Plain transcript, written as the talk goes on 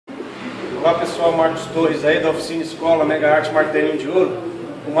Olá pessoal, Marcos Torres aí da oficina Escola Mega Arte Martelinho de Ouro,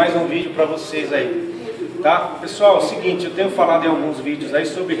 com mais um vídeo para vocês aí, tá? Pessoal, é o seguinte, eu tenho falado em alguns vídeos aí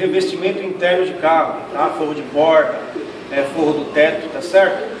sobre revestimento interno de carro, tá? Forro de porta, forro do teto, tá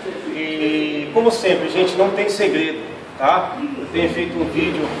certo? E como sempre, gente, não tem segredo, tá? Eu tenho feito um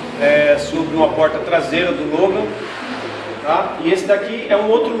vídeo sobre uma porta traseira do Logan, tá? E esse daqui é um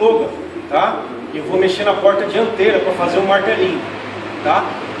outro Logan, tá? E eu vou mexer na porta dianteira para fazer um martelinho, tá?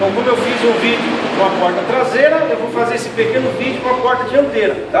 Então, como eu fiz um vídeo com a porta traseira, eu vou fazer esse pequeno vídeo com a porta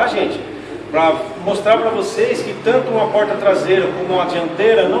dianteira, tá, gente? Para mostrar para vocês que tanto uma porta traseira como uma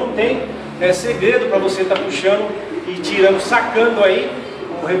dianteira não tem segredo para você estar puxando e tirando, sacando aí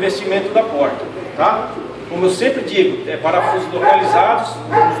o revestimento da porta, tá? Como eu sempre digo, parafusos localizados,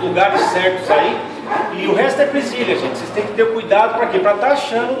 nos lugares certos aí, e o resto é presilha, gente. Vocês têm que ter cuidado para quê? Para estar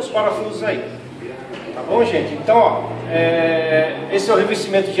achando os parafusos aí. Tá bom, gente? Então, ó, esse é o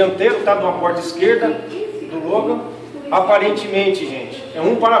revestimento dianteiro, tá? De uma porta esquerda do Logan. Aparentemente, gente, é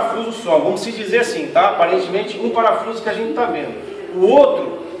um parafuso só. Vamos se dizer assim, tá? Aparentemente, um parafuso que a gente tá vendo. O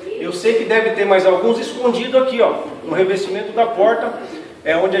outro, eu sei que deve ter mais alguns escondido aqui, ó, no revestimento da porta,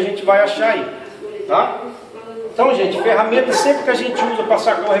 é onde a gente vai achar aí, tá? Então, gente, ferramentas sempre que a gente usa para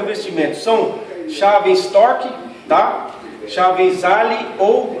sacar o revestimento são chaves Torque, tá? Chaves Ali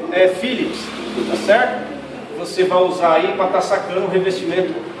ou Phillips, tá certo? Você vai usar aí para estar sacando o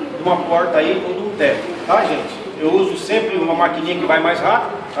revestimento de uma porta aí ou de um teto, tá, gente? Eu uso sempre uma maquininha que vai mais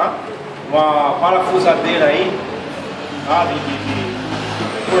rápido, tá? Uma parafusadeira aí, tá?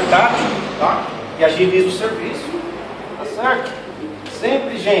 De portátil, tá? E agiliza o serviço, tá certo?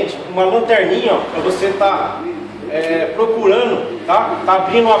 Sempre, gente, uma lanterninha, ó, para você estar procurando, tá? Tá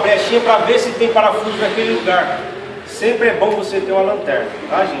abrindo uma brechinha para ver se tem parafuso naquele lugar. Sempre é bom você ter uma lanterna,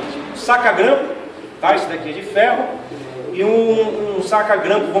 tá, gente? Saca-grampo, tá? Esse daqui é de ferro. E um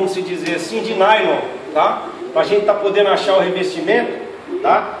saca-grampo, vamos se dizer assim, de nylon, tá? Pra gente tá podendo achar o revestimento,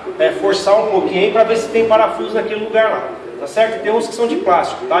 tá? Forçar um pouquinho aí para ver se tem parafuso naquele lugar lá, tá certo? E tem uns que são de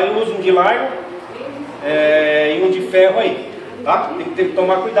plástico, tá? Eu uso um de nylon e um de ferro aí, tá? Tem que ter que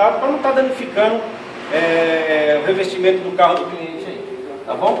tomar cuidado para não estar danificando o revestimento do carro do cliente aí,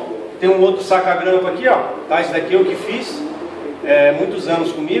 tá bom? Tem um outro saca-grampo aqui, ó, tá? Esse daqui eu que fiz muitos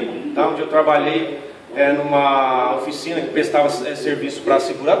anos comigo, tá? Onde eu trabalhei numa oficina que prestava serviço para a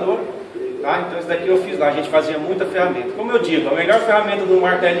seguradora, tá? Então esse daqui eu fiz lá, a gente fazia muita ferramenta. Como eu digo, a melhor ferramenta do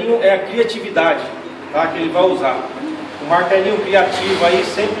martelinho é a criatividade, tá? Que ele vai usar. O martelinho criativo aí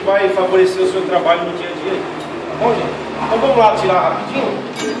sempre vai favorecer o seu trabalho no dia a dia aí, tá bom, gente? Então vamos lá tirar rapidinho.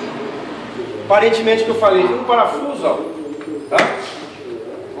 Aparentemente que eu falei, tem um parafuso, ó, tá?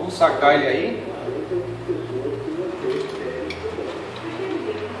 Vamos sacar ele aí.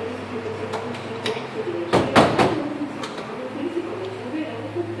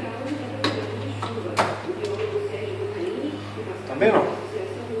 Tá vendo?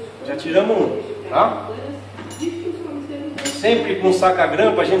 Já tiramos um, tá? Sempre com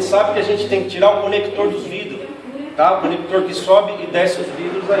saca-grampo a gente sabe que a gente tem que tirar o conector dos vidros, tá? O conector que sobe e desce os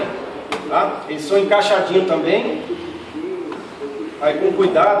vidros aí. Tá? Eles são encaixadinhos também. Aí com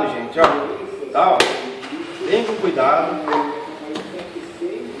cuidado, gente, ó. Tá, ó. Bem com cuidado.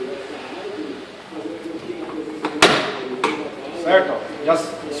 Certo, ó. Já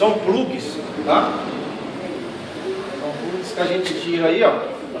são plugs, tá? São plugs que a gente tira aí, ó.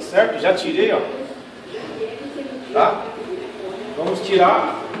 Tá certo? Já tirei, ó. Tá? Vamos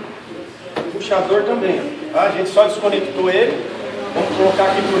tirar o puxador também, ó. Tá? A gente só desconectou ele. Vamos colocar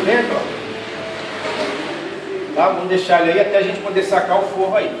aqui por dentro, ó. Tá? Vamos deixar ele aí até a gente poder sacar o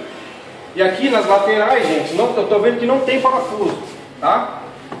forro aí. E aqui nas laterais, gente, eu tô vendo que não tem parafuso, tá?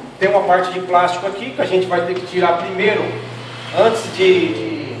 Tem uma parte de plástico aqui que a gente vai ter que tirar primeiro, antes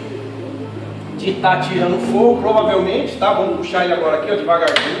de estar tirando o forro, provavelmente, tá? Vamos puxar ele agora aqui, ó,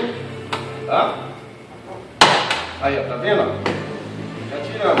 devagarzinho, tá? Aí, ó, tá vendo? Ó? Já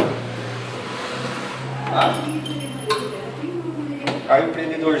tiramos, tá? Caiu o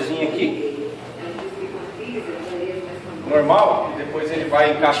prendedorzinho aqui. Normal, depois ele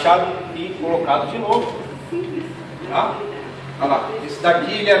vai encaixado e colocado de novo, tá? Olha lá, esse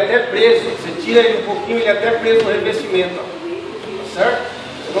daqui ele é até preso, você tira ele um pouquinho, ele é até preso no revestimento, ó. Tá certo?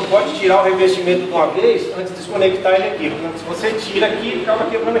 Você não pode tirar o revestimento de uma vez antes de desconectar ele aqui, porque se você tira aqui, ele acaba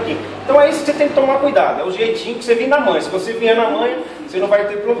quebrando aqui. Então é isso que você tem que tomar cuidado, é o jeitinho que você vem na manha. Se você vier na manha, você não vai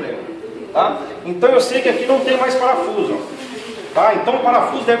ter problema, tá? Então eu sei que aqui não tem mais parafuso, ó. Tá? Então o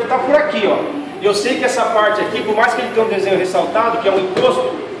parafuso deve estar por aqui, ó. Eu sei que essa parte aqui, por mais que ele tenha um desenho ressaltado, que é um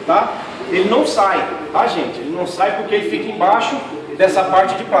encosto, tá? Ele não sai, tá, gente? Ele não sai porque ele fica embaixo dessa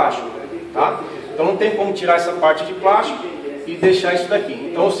parte de plástico, tá? Então não tem como tirar essa parte de plástico e deixar isso daqui.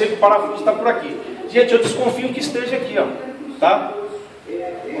 Então eu sei que o parafuso está por aqui. Gente, eu desconfio que esteja aqui, ó, tá?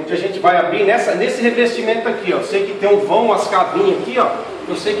 Onde a gente vai abrir, nesse revestimento aqui, ó. Eu sei que tem um vão, umas cavinhas aqui, ó.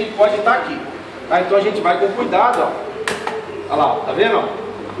 Eu sei que ele pode estar aqui, tá? Então a gente vai com cuidado, ó. Olha lá, tá vendo, ó?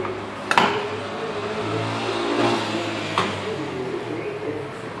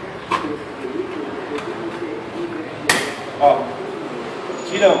 Ó,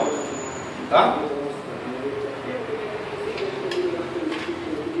 tiramos, tá?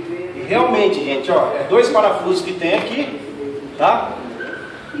 E realmente, gente, ó, é 2 parafusos que tem aqui, tá?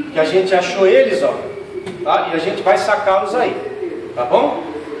 Que a gente achou eles, ó, tá? E a gente vai sacá-los aí, tá bom?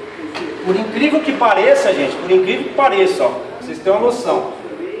 Por incrível que pareça, gente, por incrível que pareça, ó, vocês têm uma noção,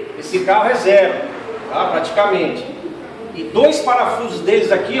 esse carro é 0, tá? Praticamente. E 2 parafusos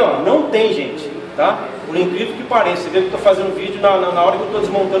deles aqui, ó, não tem, gente, tá? Por incrível que pareça. Você vê que eu estou fazendo vídeo na hora que eu estou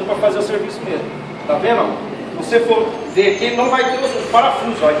desmontando para fazer o serviço mesmo. Tá vendo? Se você for ver aqui, não vai ter os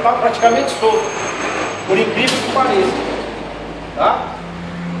parafusos, ó, ele está praticamente solto. Por incrível que pareça, tá?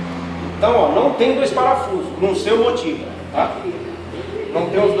 Então, ó, não tem 2 parafusos, não sei o motivo, tá? Não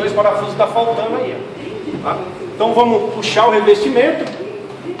tem os 2 parafusos que está faltando aí, ó, tá? Então vamos puxar o revestimento.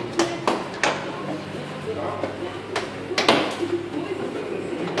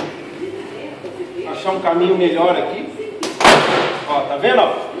 Achar um caminho melhor aqui. Ó, tá vendo,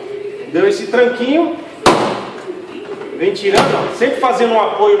 ó? Deu esse tranquinho. Vem tirando, ó, sempre fazendo um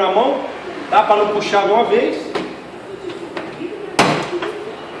apoio na mão, dá para não puxar de uma vez.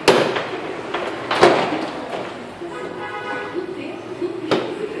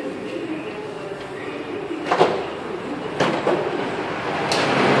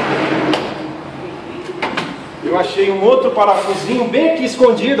 Eu achei um outro parafusinho bem aqui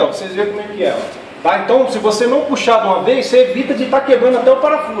escondido, ó, pra vocês verem como é que é, ó. Tá? Então, se você não puxar de uma vez, você evita de estar quebrando até o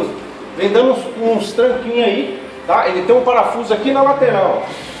parafuso. Vem dando uns tranquinhos aí, tá? Ele tem um parafuso aqui na lateral,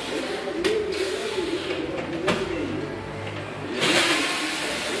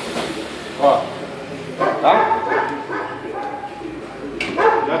 ó. Tá?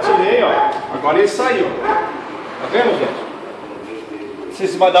 Já tirei, ó. Agora ele saiu. Tá vendo, gente? Não sei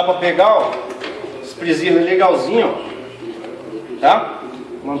se vai dar pra pegar, ó. As presilhas legalzinho, ó. Tá?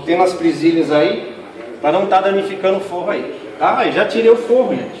 Mantendo as presilhas aí, para não estar danificando o forro aí. Tá? Aí já tirei o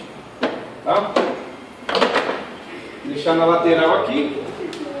forro, gente. Tá? Deixar na lateral aqui.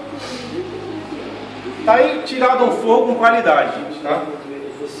 Tá aí tirado um forro com qualidade, gente. Tá?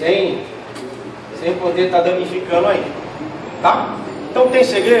 Sem poder estar danificando aí. Tá? Então tem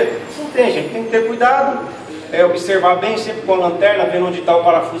segredo? Não tem, gente. Tem que ter cuidado. Observar bem, sempre com a lanterna, vendo onde está o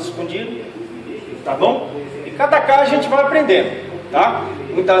parafuso escondido. Tá bom? E cada caso a gente vai aprendendo. Tá?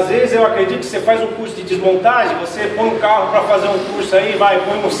 Muitas vezes eu acredito que você faz um curso de desmontagem, você põe um carro para fazer um curso aí,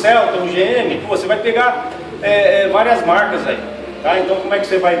 põe um Celta, um GM, pô, você vai pegar várias marcas aí, tá? Então como é que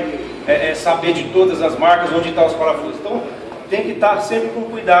você vai saber de todas as marcas, onde estão os parafusos? Então tem que estar sempre com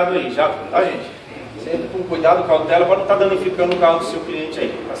cuidado aí, já, tá, gente? Sempre com cuidado, cautela, para não estar danificando o carro do seu cliente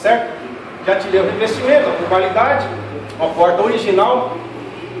aí, tá certo? Já tirei o revestimento, ó, com qualidade, uma porta original,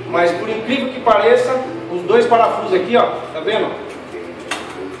 mas por incrível que pareça, os 2 parafusos aqui, ó, tá vendo?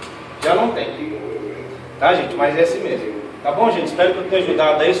 Já não tem, tá, gente? Mas é assim mesmo, tá bom, gente? Espero que eu tenha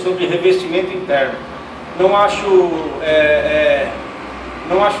ajudado aí sobre revestimento interno. Não acho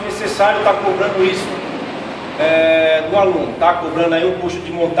necessário estar cobrando isso do aluno, tá? Cobrando aí um curso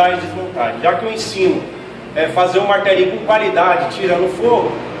de montagem e desmontagem. Já que eu ensino fazer um martelinho com qualidade, tirando o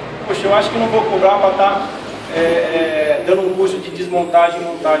forro, poxa, eu acho que não vou cobrar para estar dando um curso de desmontagem e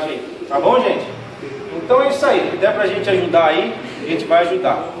montagem aí, tá bom, gente? Então é isso aí, se der pra gente ajudar aí, a gente vai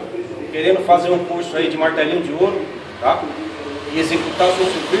ajudar. Querendo fazer um curso aí de martelinho de ouro, tá? E executar o seu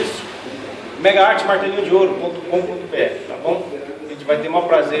serviço, megaartemartelinhoddeouro.com.br, tá bom? A gente vai ter o maior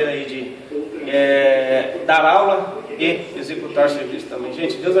prazer aí de dar aula e executar serviço também.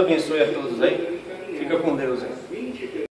 Gente, Deus abençoe a todos aí. Fica com Deus aí.